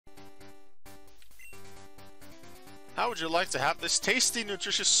How would you like to have this tasty,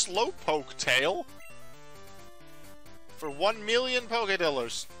 nutritious Slowpoke tail? For 1 million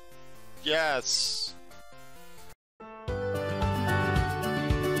Pokédollars. Yes.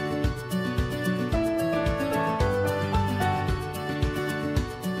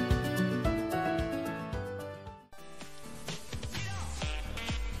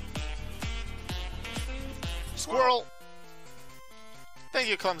 Squirrel! Thank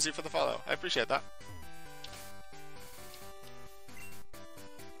you, Clumsy, for the follow. I appreciate that.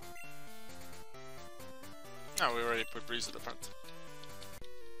 Oh, we already put Breeze at the front.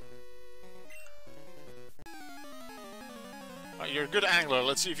 You're a good angler.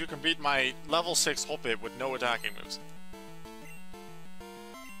 Let's see if you can beat my level 6 Hoppip with no attacking moves.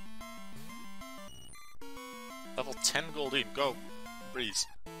 Level 10 Goldeen. Go. Breeze.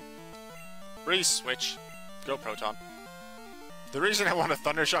 Breeze, switch. Go, Proton. The reason I wanted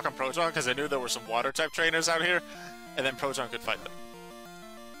Thunder Shock on Proton because I knew there were some Water-type trainers out here, and then Proton could fight them.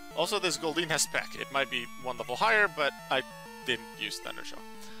 Also, this Goldeen has Peck. It might be one level higher, but I didn't use Thunder Shock.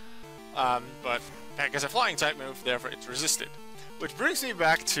 But Peck is a flying-type move, therefore it's resisted. Which brings me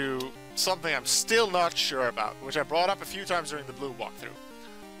back to something I'm still not sure about, which I brought up a few times during the blue walkthrough.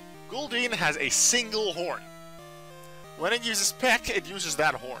 Goldeen has a single horn. When it uses Peck, it uses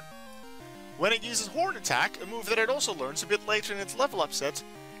that horn. When it uses Horn Attack, a move that it also learns a bit later in its level up set,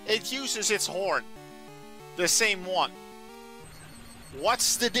 it uses its horn. The same one.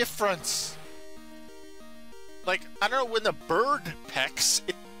 What's the difference? Like, I don't know, when the bird pecks,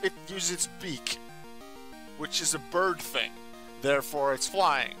 it uses its beak, which is a bird thing. Therefore, it's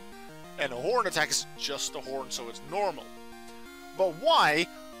flying. And a Horn Attack is just a horn, so it's normal. But why?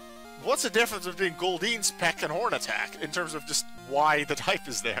 What's the difference between Goldeen's Peck and Horn Attack, in terms of just why the type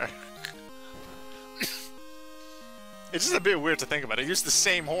is there? It's just a bit weird to think about. It uses the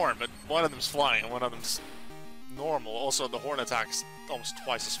same horn, but one of them's flying and one of them's normal. Also, the horn attack is almost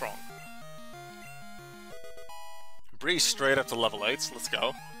twice as strong. Breeze straight up to level 8. Let's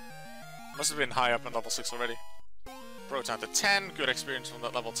go. Must have been high up in level 6 already. Proton to 10. Good experience from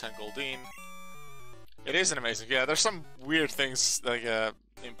that level 10 Goldeen. It is an amazing... Yeah, there's some weird things like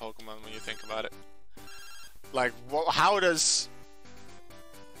in Pokemon when you think about it. Like, how does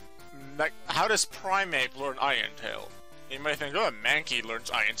Primeape learn Iron Tail? You might think, oh, Mankey learns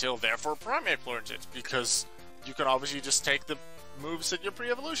Iron Tail, therefore Primeape learns it. Because you can obviously just take the moves that your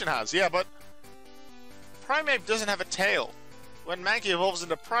pre-evolution has. Yeah, but Primeape doesn't have a tail. When Mankey evolves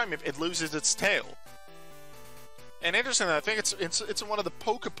into Primeape, it loses its tail. And interestingly, I think it's in one of the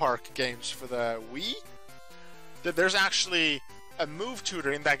Pokepark games for the Wii, that there's actually a move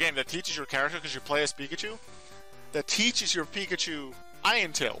tutor in that game that teaches your character, because you play as Pikachu, that teaches your Pikachu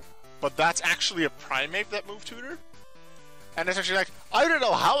Iron Tail. But that's actually a Primeape, that move tutor. And it's actually like, I don't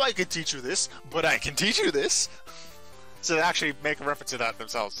know how I can teach you this, but I can teach you this. So they actually make a reference to that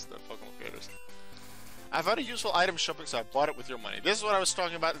themselves, the Pokemon creators. I found a useful item shopping, so I bought it with your money. This is what I was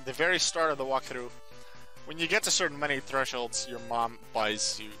talking about at the very start of the walkthrough. When you get to certain money thresholds, your mom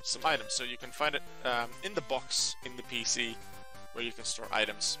buys you some items. So you can find it in the box in the PC, where you can store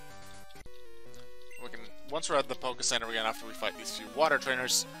items. Once we're at the Poké Center again, after we fight these few water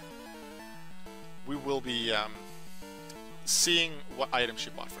trainers, we will be seeing what items she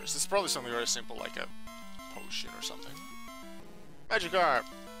bought first. It's probably something very simple, like a potion or something. Magikarp!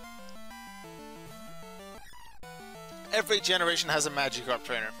 Every generation has a Magikarp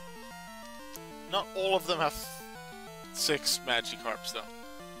trainer. Not all of them have 6 Magikarps, though.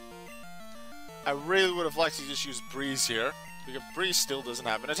 I really would have liked to just use Breeze here, because Breeze still doesn't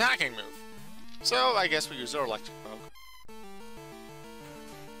have an attacking move. So I guess we use our electric move.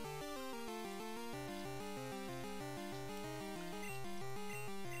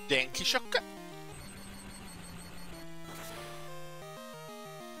 Denki Shock.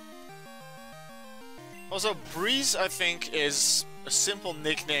 Also, Breeze, I think, is a simple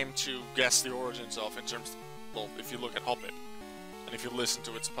nickname to guess the origins of, in terms of, well, if you look at Hoppip, and if you listen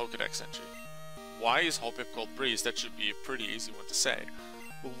to its Pokédex entry. Why is Hoppip called Breeze? That should be a pretty easy one to say.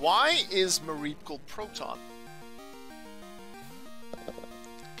 But why is Mareep called Proton?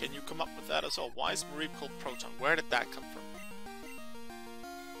 Can you come up with that as well? Why is Mareep called Proton? Where did that come from?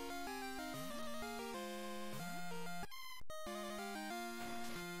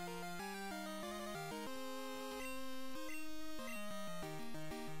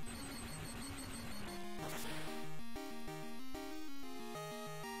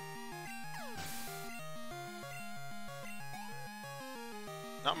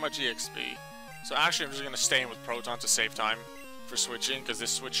 Not much EXP. So actually I'm just going to stay in with Proton to save time for switching, because this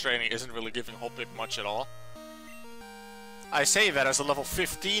switch training isn't really giving Hoppip much at all. I say that as a level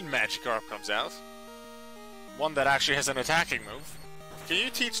 15 Magikarp comes out. One that actually has an attacking move. Can you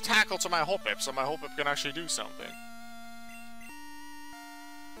teach Tackle to my Hoppip so my Hoppip can actually do something?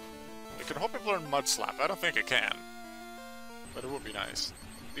 Can Hoppip learn Mud Slap? I don't think it can. But it would be nice.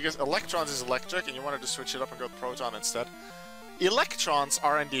 Because Electrons is electric and you wanted to switch it up and go Proton instead. Electrons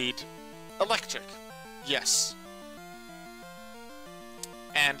are indeed electric. Yes.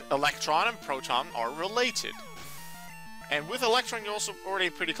 And Electron and Proton are related. And with Electron you're also already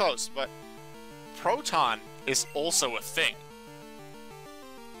pretty close, but Proton is also a thing.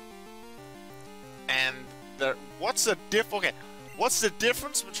 And what's the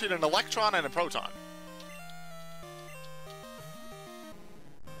difference between an Electron and a Proton?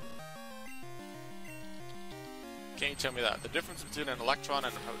 Can you tell me that? The difference between an Electron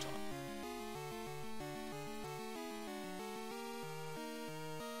and a Proton?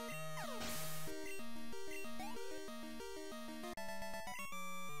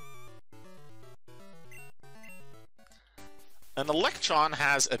 An Electron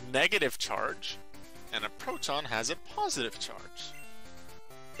has a negative charge, and a Proton has a positive charge.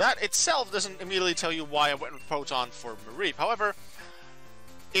 That itself doesn't immediately tell you why I went with Proton for Mareep. However,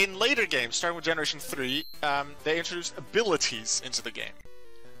 in later games, starting with Generation 3, they introduced abilities into the game.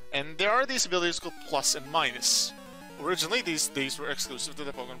 And there are these abilities called Plus and Minus. Originally, these were exclusive to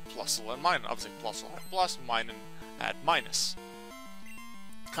the Pokemon Plusle and Minus. Obviously, Plusle had Plus, Minus had Minus.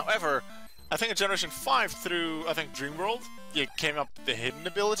 However, I think in Generation 5 through, I think, Dream World, you came up with the hidden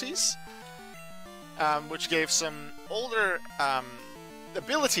abilities, which gave some older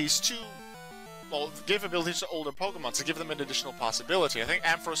abilities to, well, gave abilities to older Pokemon to give them an additional possibility. I think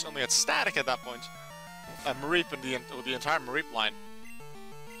Ampharos only had Static at that point, Mareep and the entire Mareep line.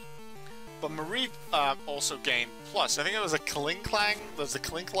 But Mareep also gained Plus. I think it was a Klinklang, there's a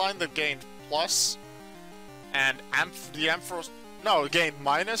Klink line that gained Plus, and the Ampharos... No, it gained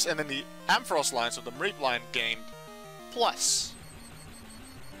Minus, and then the Ampharos line, so the Mareep line, gained Plus.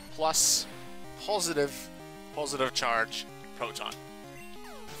 Plus, positive charge, Proton.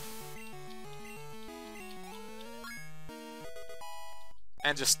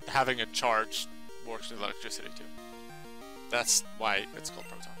 And just having a charge works with electricity too. That's why it's called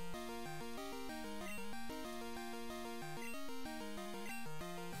Proton.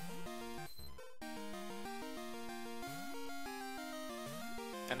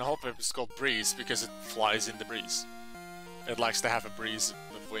 And the whole purpose is called Breeze because it flies in the breeze. It likes to have a breeze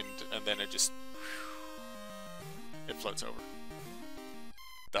with wind, and then it just... it floats over.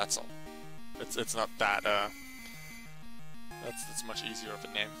 That's all. It's not that, That's much easier of a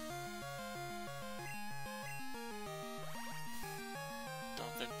name.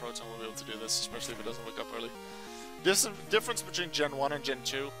 Don't think Proton will be able to do this, especially if it doesn't wake up early. There's a difference between Gen 1 and Gen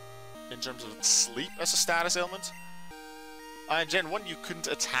 2 in terms of sleep as a status ailment. In Gen 1, you couldn't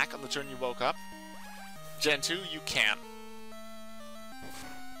attack on the turn you woke up. Gen 2, you can.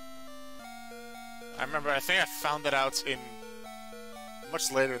 I remember, I think I found that out in...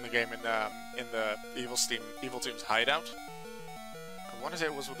 much later in the game, in the Evil Team's hideout. I want to say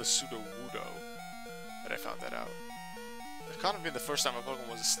it was with a Sudowoodo that I found that out. It can't have been the first time a Pokemon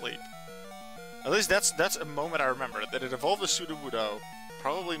was asleep. At least that's a moment I remember, that it evolved a Sudowoodo,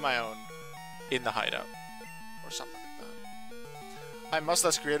 probably my own, in the hideout. Or something like that. I'm much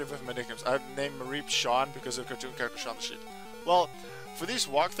less creative with my nicknames. I've named Mareep Sean because of cartoon character Shaun the Sheep. Well, for these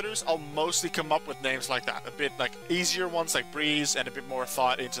walkthroughs, I'll mostly come up with names like that. A bit like easier ones like Breeze and a bit more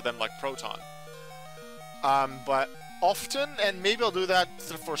thought into them like Proton. But often, and maybe I'll do that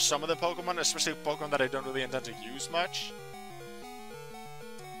for some of the Pokemon, especially Pokemon that I don't really intend to use much.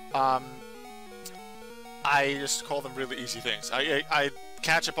 I just call them really easy things. I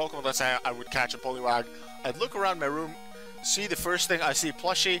catch a Pokemon, let's say I would catch a Poliwag. I'd look around my room, see the first thing, I see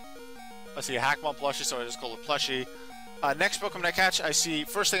Plushie. I see a Hackmon Plushie, so I just call it Plushie. Next Pokemon I catch,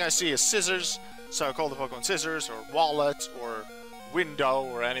 first thing I see is Scissors, so I call the Pokemon Scissors, or Wallet, or Window,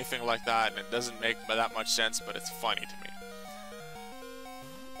 or anything like that, and it doesn't make that much sense, but it's funny to me.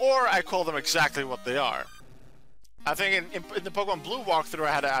 Or I call them exactly what they are. I think in the Pokemon Blue walkthrough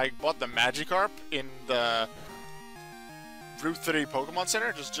I bought the Magikarp in the Route 3 Pokemon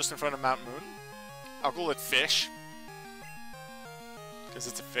Center, just in front of Mount Moon. I'll call it Fish. Because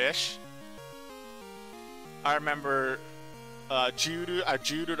it's a fish. I remember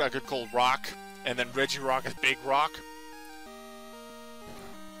Geodude I could call Rock, and then Regirock is Big Rock.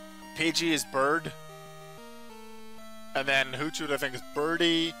 Pidgey is Bird. And then Hoothoot I think is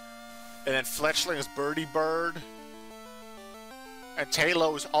Birdie. And then Fletchling is Birdiebird. And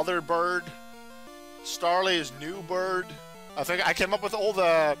Tailo is Other Bird. Starly is New Bird. I think I came up with all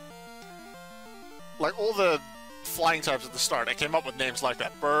the flying types at the start. I came up with names like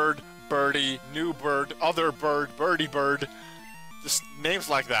that. Bird, Birdie, New Bird, Other Bird, Birdiebird. Just names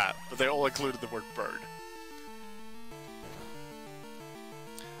like that, but they all included the word bird.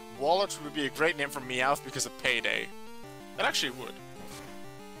 Wallet would be a great name for Meowth because of Payday. It actually would.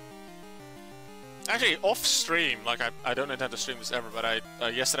 Actually, off-stream, like, I don't intend to stream this ever,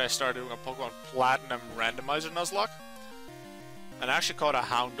 but yesterday I started doing a Pokemon Platinum Randomizer Nuzlocke. And I actually caught a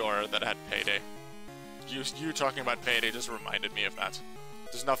Houndour that had Payday. You talking about Payday just reminded me of that.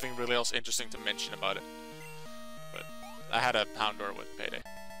 There's nothing really else interesting to mention about it. But I had a Houndour with Payday.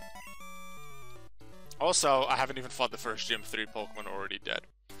 Also, I haven't even fought the first Gym 3 Pokemon already dead.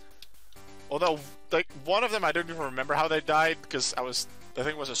 Although, like, one of them I don't even remember how they died, because I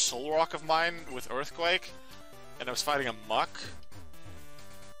think it was a Solrock of mine with Earthquake, and I was fighting a Muck.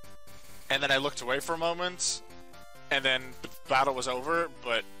 And then I looked away for a moment, and then the battle was over,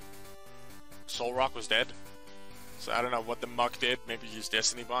 but Solrock was dead. So I don't know what the Muck did, maybe used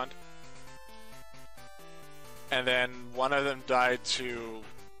Destiny Bond. And then one of them died to...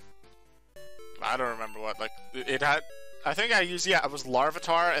 I don't remember what, like, it had... I think I used, yeah, it was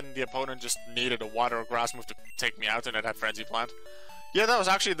Larvitar, and the opponent just needed a Water or Grass move to take me out, and it had Frenzy Plant. Yeah, that was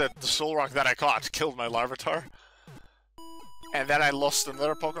actually the Solrock that I caught, killed my Larvitar. And then I lost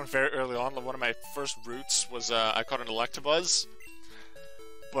another Pokemon very early on. One of my first routes was, I caught an Electabuzz.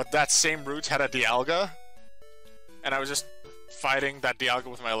 But that same route had a Dialga. And I was just fighting that Dialga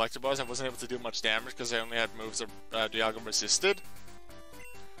with my Electabuzz. I wasn't able to do much damage because I only had moves that Dialga resisted.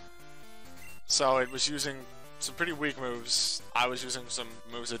 So it was using some pretty weak moves. I was using some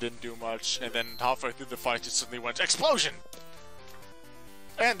moves that didn't do much, and then halfway through the fight it suddenly went EXPLOSION!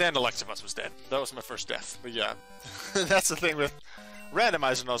 And then Electabuzz was dead. That was my first death. But yeah, that's the thing with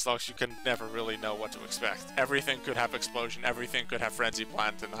randomizer Nuzlocke, you can never really know what to expect. Everything could have Explosion, everything could have Frenzy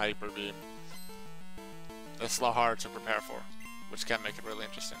Plant and Hyper Beam. That's a lot hard to prepare for, which can make it really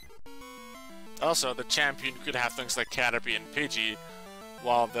interesting. Also, the champion could have things like Caterpie and Pidgey,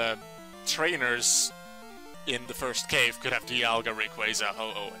 while the trainers in the first cave could have Dialga, Rayquaza,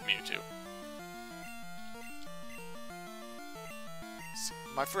 Ho-Oh, and Mewtwo.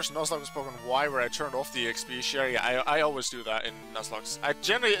 My first Nuzlocke was Pokemon Y, where I turned off the EXP share. Yeah, I always do that in Nuzlocks. I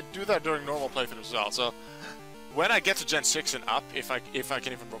generally do that during normal playthrough as well, so when I get to Gen 6 and up, if I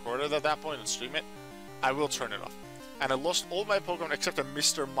can even record it at that point and stream it, I will turn it off. And I lost all my Pokemon except a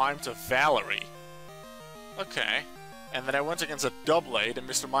Mr. Mime to Valerie. Okay. And then I went against a Doublade, and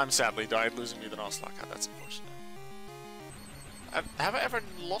Mr. Mime sadly died, losing me the Nuzlocke. Oh, that's unfortunate. Have I ever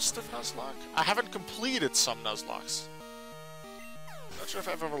lost a Nuzlocke? I haven't completed some Nuzlocks. Not sure if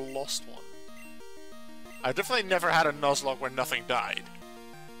I've ever lost one. I definitely never had a Nuzlocke where nothing died.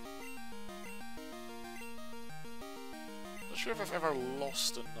 Not sure if I've ever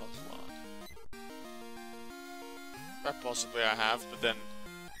lost a Nuzlocke. Possibly I have, but then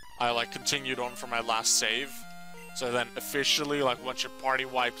I, like, continued on from my last save. So then, officially, like, once your party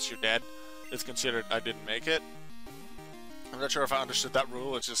wipes, you're dead. It's considered I didn't make it. I'm not sure if I understood that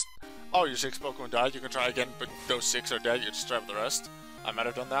rule. It's just, oh, your 6 Pokemon died, you can try again, but those 6 are dead, you just try with the rest. I might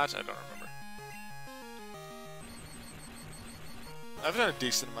have done that, I don't remember. I've done a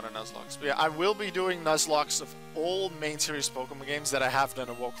decent amount of Nuzlocks. But yeah, I will be doing Nuzlocks of all main series Pokemon games that I have done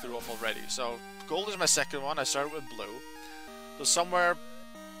a walkthrough of already. So, Gold is my second one, I started with Blue. So somewhere,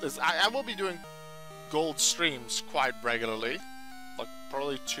 I will be doing Gold streams quite regularly, like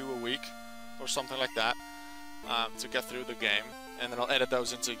probably 2 a week or something like that, to get through the game, and then I'll edit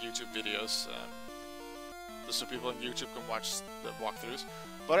those into YouTube videos, just so people on YouTube can watch the walkthroughs.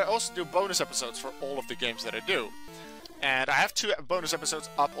 But I also do bonus episodes for all of the games that I do, and I have 2 bonus episodes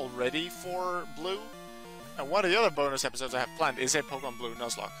up already for Blue, and one of the other bonus episodes I have planned is a Pokemon Blue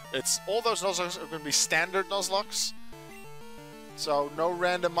Nuzlocke. All those Nuzlocks are going to be standard Nuzlocks, so no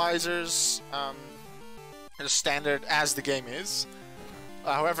randomizers, standard as the game is.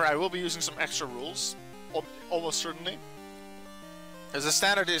 However, I will be using some extra rules, almost certainly. As the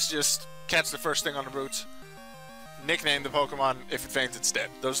standard is just catch the first thing on the route, nickname the Pokemon, if it faints it's dead.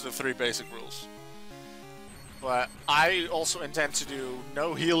 Those are the 3 basic rules. But I also intend to do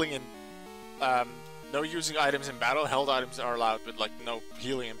no healing in, no using items in battle. Held items are allowed, but like no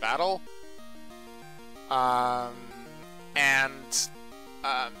healing in battle.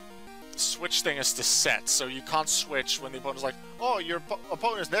 Switch thing is to set, so you can't switch when the opponent's like, oh, your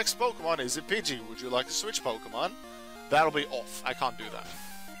opponent's next Pokemon is a Pidgey, would you like to switch Pokemon? That'll be off. I can't do that.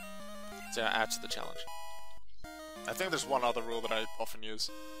 So add to the challenge. I think there's one other rule that I often use.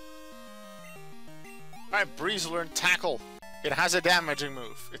 Alright, Breeze learned Tackle. It has a damaging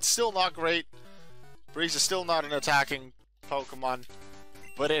move. It's still not great. Breeze is still not an attacking Pokemon,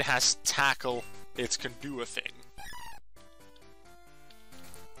 but it has Tackle. It can do a thing.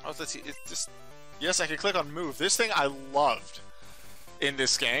 Oh, let's see. It's just... Yes, I can click on move. This thing I loved in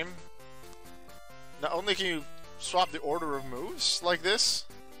this game. Not only can you swap the order of moves like this,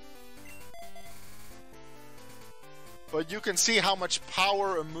 but you can see how much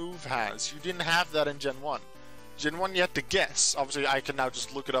power a move has. You didn't have that in Gen 1. Gen 1 you had to guess. Obviously I can now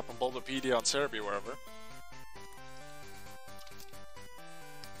just look it up on Bulbapedia, on Cerebi, wherever.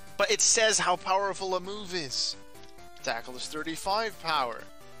 But it says how powerful a move is. Tackle is 35 power.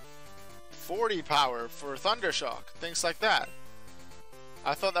 40 power for Thundershock. Things like that.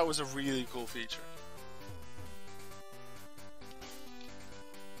 I thought that was a really cool feature.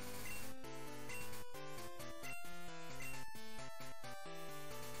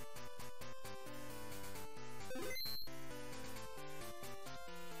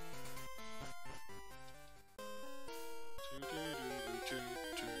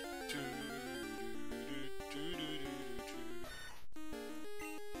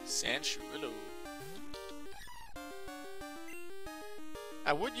 Sandshoe, hello.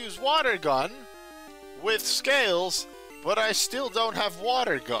 I would use Water Gun with Scales, but I still don't have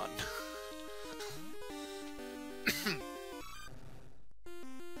Water Gun.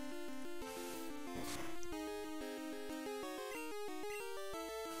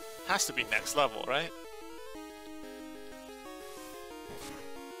 Has to be next level, right?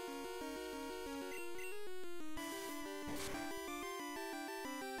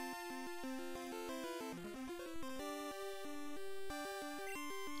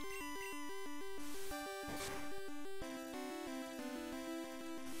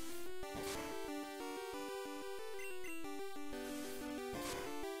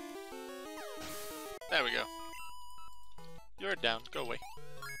 There we go. You're down. Go away.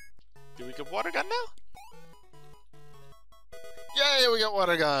 Do we get Water Gun now? Yay, we got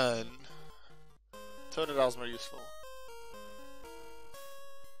Water Gun! $200 more useful.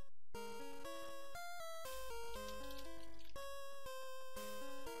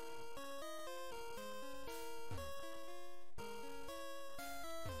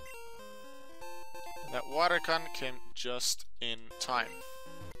 And that Water Gun came just in time.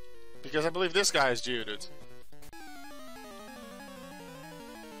 Because I believe this guy is geodude.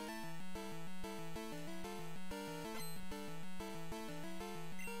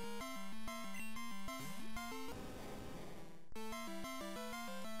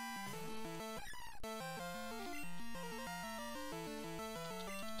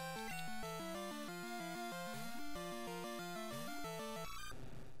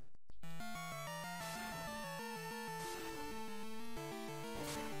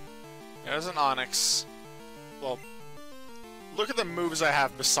 There's an Onyx. Well, look at the moves I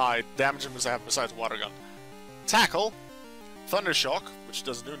have beside, damage moves I have besides Water Gun. Tackle, Thundershock, which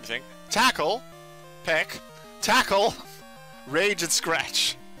doesn't do anything. Tackle, Peck, Tackle, Rage and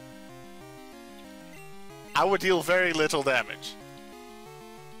Scratch. I would deal very little damage.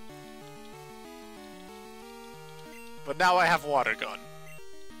 But now I have Water Gun.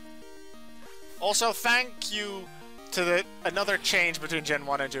 Also, thank you to another change between Gen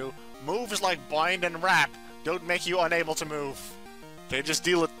 1 and 2. Moves like Bind and Wrap don't make you unable to move. They just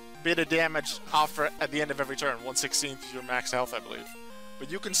deal a bit of damage at the end of every turn. 1/16 of your max health, I believe. But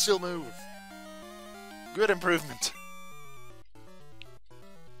you can still move. Good improvement.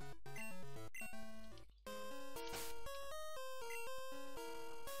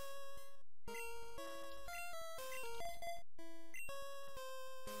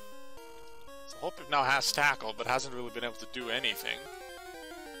 So Hope it now has Tackle, but hasn't really been able to do anything.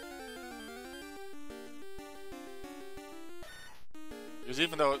 Because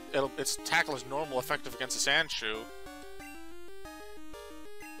even though its Tackle is normal effective against a Sandshoe,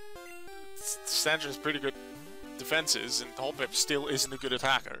 Sandshoe has pretty good defenses, and Holpip still isn't a good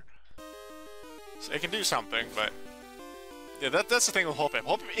attacker. So it can do something, but yeah, that's the thing with Holpip.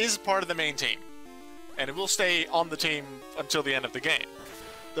 Holpip is part of the main team, and it will stay on the team until the end of the game.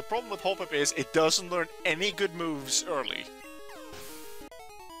 The problem with Holpip is it doesn't learn any good moves early.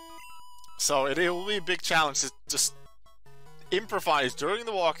 So it will be a big challenge to just improvise during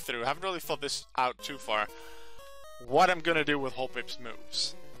the walkthrough. I haven't really thought this out too far. What I'm gonna do with Holpip's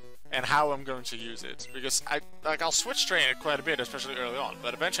moves and how I'm going to use it, because I'll switch train it quite a bit, especially early on.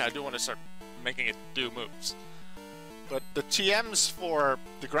 But eventually, I do want to start making it do moves. But the TMs for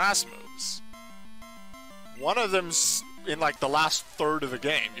the grass moves, one of them's in like the last third of the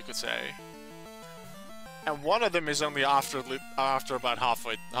game, you could say, and one of them is only after about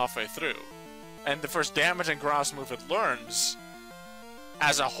halfway through. And the first damage and grass move it learns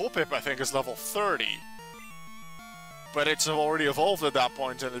as a Holpip, I think, is level 30. But it's already evolved at that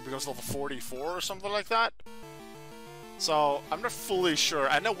point, and it becomes level 44 or something like that. So, I'm not fully sure.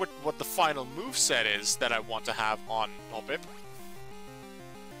 I know what the final moveset is that I want to have on Hoppip.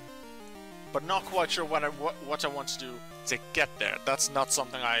 But not quite sure what I want to do to get there. That's not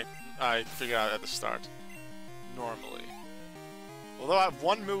something I figure out at the start. Normally. Although I have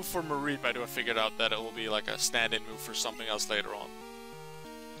one move for Mareep, I do have figured out that it will be like a stand-in move for something else later on.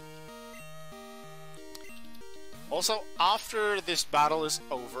 Also, after this battle is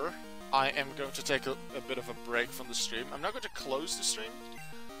over, I am going to take a bit of a break from the stream. I'm not going to close the stream,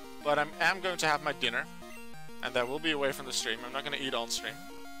 but I am going to have my dinner, and that will be away from the stream. I'm not going to eat on stream.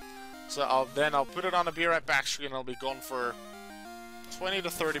 So I'll put it on a Be Right Back screen, and I'll be gone for 20 to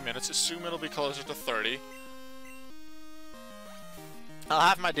 30 minutes. Assume it'll be closer to 30. I'll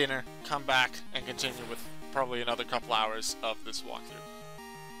have my dinner, come back, and continue with probably another couple hours of this walkthrough.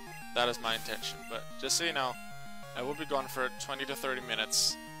 That is my intention, but just so you know, I will be gone for 20 to 30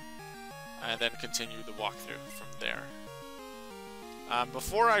 minutes, and then continue the walkthrough from there.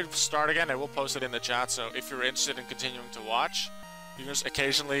 Before I start again, I will post it in the chat, so if you're interested in continuing to watch, you can just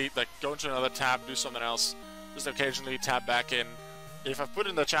occasionally, like, go into another tab, do something else, just occasionally tab back in. If I put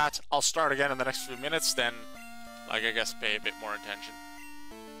it in the chat, I'll start again in the next few minutes, then, like, I guess pay a bit more attention.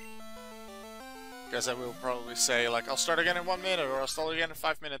 Because I will probably say, like, I'll start again in 1 minute, or I'll start again in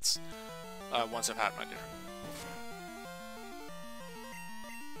 5 minutes, once I've had my dinner.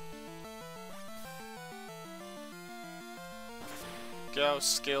 Go.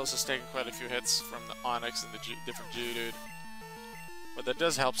 Scales has taken quite a few hits from the Onyx and the different Geodude. But that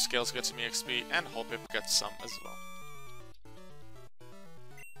does help Scales get some EXP, and Hoppip gets some as well.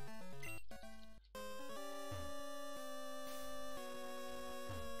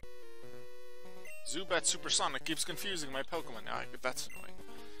 Zubat Supersonic keeps confusing my Pokemon. Ah, that's annoying.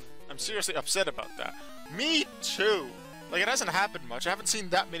 I'm seriously upset about that. Me too! Like, it hasn't happened much. I haven't seen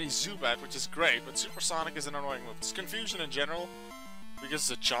that many Zubat, which is great, but Supersonic is an annoying move. It's confusion in general,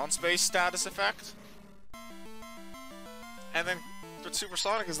 because it's a chance-based status effect. And then, but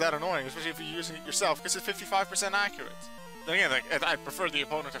Supersonic is that annoying, especially if you're using it yourself, because it's 55% accurate. Then again, like, I prefer the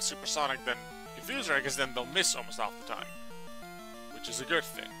opponent have Supersonic than Confuser, because then they'll miss almost half the time. Which is a good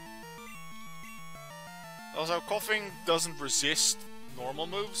thing. Also, Coughing doesn't resist normal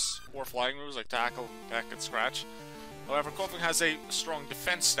moves, or flying moves like Tackle, Peck, and Scratch. However, Coughing has a strong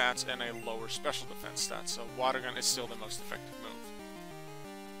defense stat and a lower special defense stat, so Water Gun is still the most effective move.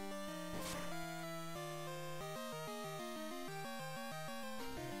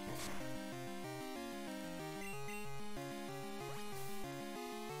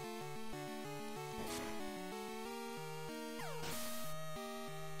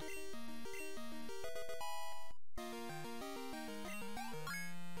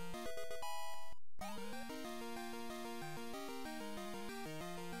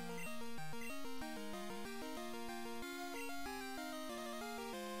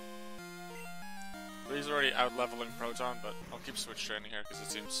 He's already out-leveling Proton, but I'll keep switch training here because it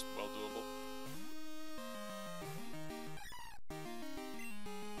seems well doable.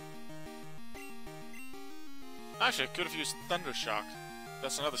 Actually, I could have used Thunder Shock.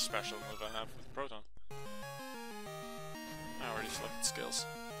 That's another special move I have with Proton. I already selected skills.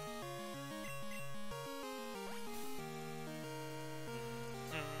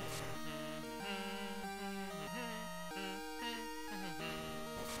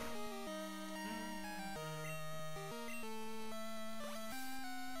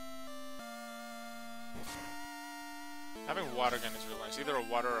 Having Water Gun is really nice. Either a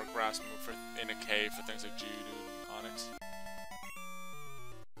water or a grass move for in a cave for things like Geodude and Onyx.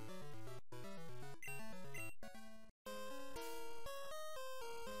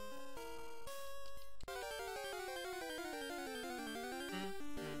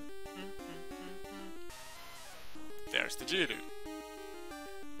 There's the Geodude.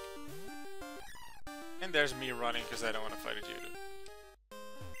 And there's me running because I don't want to fight a Geodude.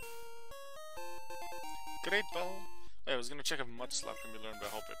 Great Ball. I was gonna check if Mud Slap can be learned by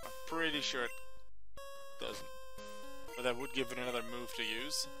Hoppip. I'm pretty sure it doesn't. But that would give it another move to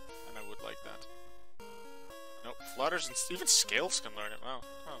use, and I would like that. Nope, Flutters and even Scales can learn it. Wow.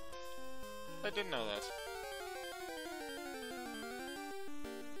 Oh. I didn't know that.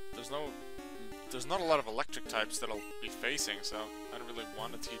 There's not a lot of electric types that I'll be facing, so I don't really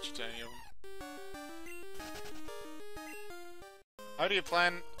want to teach it to any of them. How do you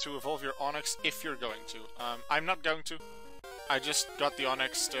plan to evolve your Onyx if you're going to? I'm not going to. I just got the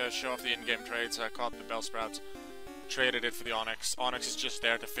Onyx to show off the in-game trade, so I caught the Bellsprout, traded it for the Onyx. Onyx is just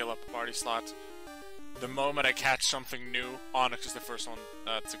there to fill up a party slot. The moment I catch something new, Onyx is the first one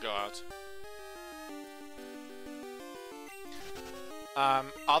to go out.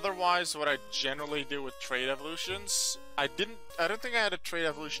 Otherwise, what I generally do with trade evolutions, I don't think I had a trade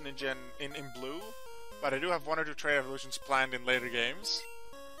evolution in blue, but I do have 1 or 2 trade evolutions planned in later games.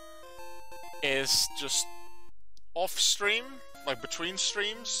 Is just off stream, like between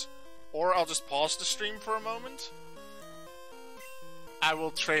streams, or I'll just pause the stream for a moment. I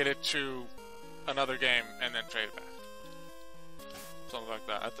will trade it to another game and then trade it back. Something like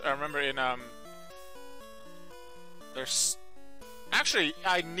that. I remember in there's actually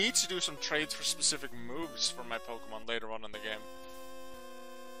I need to do some trades for specific moves for my Pokemon later on in the game,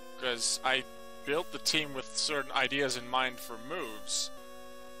 because I built the team with certain ideas in mind for moves.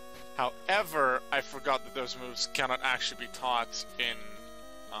 However, I forgot that those moves cannot actually be taught in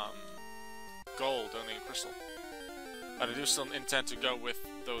Gold, only in Crystal. But I do still intend to go with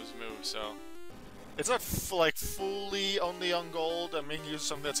those moves, so it's not like fully only on Gold. I'm making use of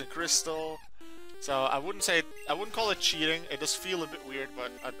something that's in Crystal, so I wouldn't call it cheating. It does feel a bit weird,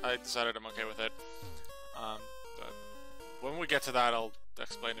 but I decided I'm okay with it. But when we get to that, I'll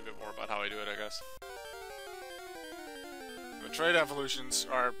explain a bit more about how I do it, I guess. The trade evolutions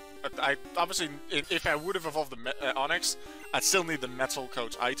are... obviously, if I would have evolved the Onix, I'd still need the Metal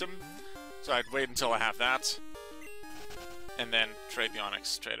Coat item, so I'd wait until I have that, and then trade the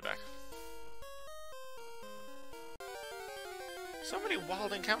Onix, trade it back. So many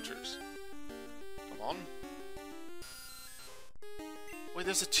wild encounters. Come on. Wait,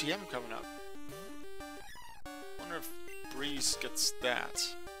 there's a TM coming up. Wonder if Breeze gets that.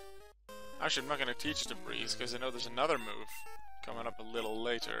 Actually, I'm not going to teach it to Breeze, because I know there's another move coming up a little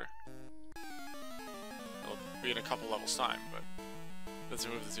later. It'll be in a couple levels' time, but that's a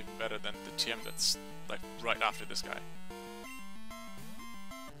move that's even better than the TM that's, like, right after this guy.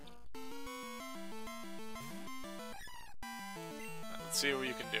 Let's see what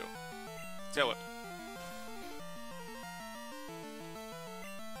you can do. Tail Whip.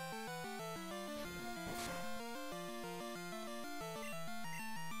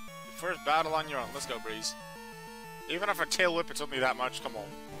 First battle on your own. Let's go, Breeze. Even if a Tail Whip, it's only that much. Come on.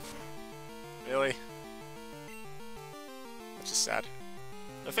 Really? That's just sad.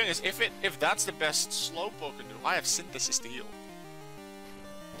 The thing is, if that's the best Slowpoke can do, I have Synthesis to heal.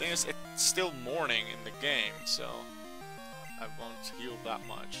 The thing is, it's still morning in the game, so I won't heal that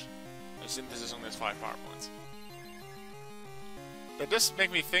much. And Synthesis only has 5 power points. That does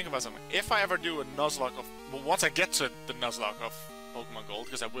make me think about something. If I ever do a Nuzlocke of... Well, once I get to the Nuzlocke of Pokemon Gold,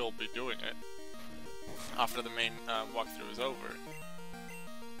 because I will be doing it after the main walkthrough is over.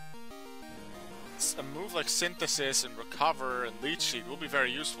 A move like Synthesis and Recover and Leech Seed will be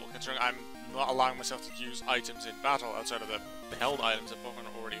very useful, considering I'm not allowing myself to use items in battle outside of the held items that Pokemon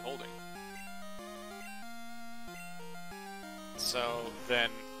are already holding. So then,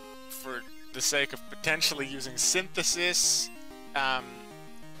 for the sake of potentially using Synthesis on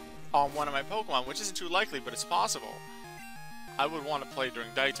one of my Pokemon, which isn't too likely, but it's possible, I would want to play during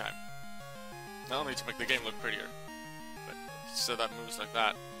daytime. Not only to make the game look prettier, but so that moves like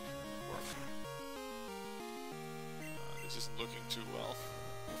that work. This isn't looking too well.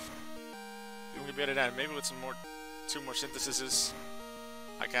 You can beat it down. Maybe with some more, 2 more synthesises,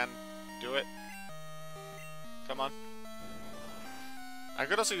 I can do it. Come on. I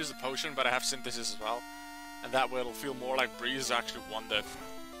could also use the potion, but I have synthesis as well, and that way it'll feel more like Breeze actually won the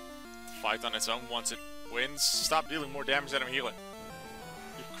fight on its own once it wins. Stop dealing more damage than I'm healing.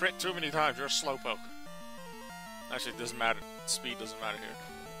 You crit too many times, you're a Slowpoke. Actually, it doesn't matter. Speed doesn't matter here.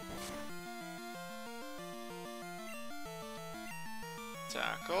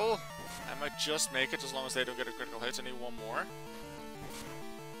 Tackle. I might just make it as long as they don't get a critical hit. I need 1 more.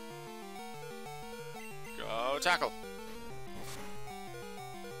 Go tackle.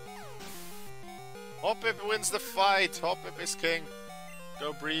 Hoppip wins the fight. Hoppip is king.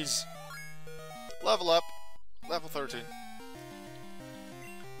 Go Breeze. Level up. Level 13.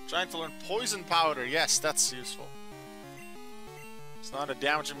 Trying to learn Poison Powder. Yes, that's useful. It's not a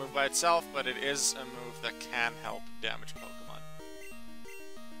damaging move by itself, but it is a move that can help damage Pokemon.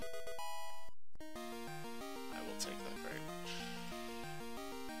 I will take that very much.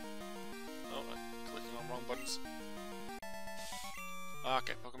 Oh, I'm clicking on wrong buttons.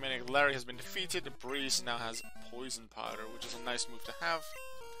 Okay, Pokemaniac Larry has been defeated. Breeze now has Poison Powder, which is a nice move to have.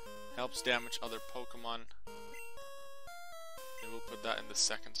 Helps damage other Pokemon. And we'll put that in the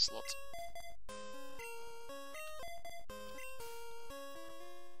 2nd slot.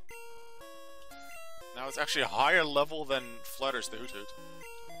 Now it's actually a higher level than Flutters the Hoot Hoot,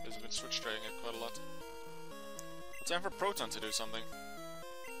 because we've been switch trading it quite a lot. It's time for Proton to do something.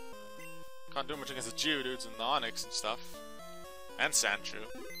 Can't do much against the Geodudes and the Onix and stuff. And Sandshrew.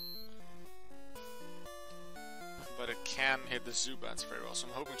 but it can hit the Zubats very well, so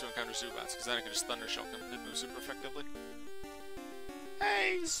I'm hoping to encounter Zubats, because then I can just Thunder Shock and hit them super effectively.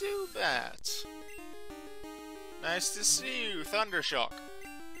 Hey, Zubat! Nice to see you, Thunder Shock!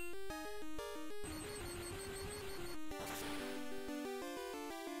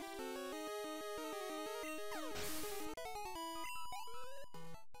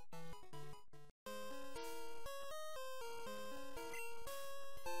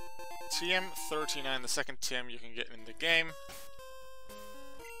 TM39, the second TM you can get in the game,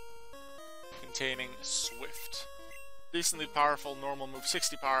 containing Swift. Decently powerful, normal move,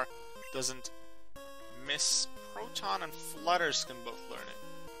 60 power, doesn't miss. Proton and Flutters can both learn it.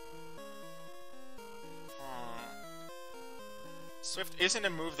 Swift isn't a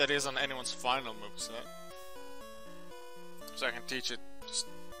move that is on anyone's final moveset, so I can teach it just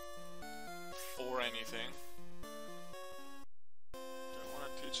for anything. Don't want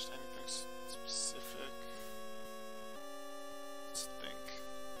to teach anything specific. Let's think.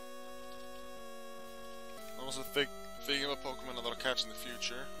 I'm also thinking of a Pokemon that I'll catch in the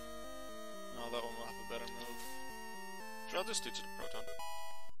future. No, that one will have a better move. Sure, I'll just teach it to Proton.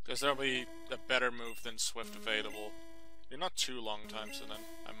 Because there'll be a better move than Swift available in not too long time, so then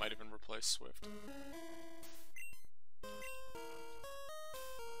I might even replace Swift.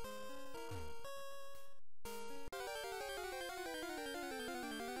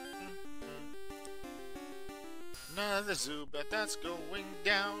 Another Zubat that's going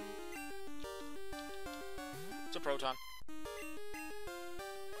down. It's a Proton.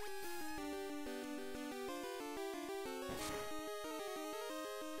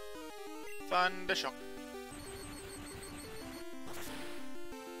 Thunder Shock.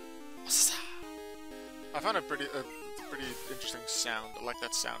 I found a pretty interesting sound. I like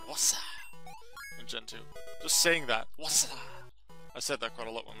that sound. In Gen 2. Just saying that. I said that quite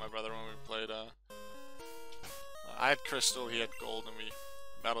a lot with my brother when we played. I had Crystal, he had Gold, and we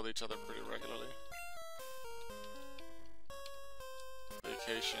battled each other pretty regularly.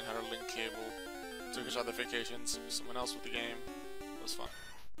 Vacation, had our link cable. Took each other vacations with someone else with the game. It was fun.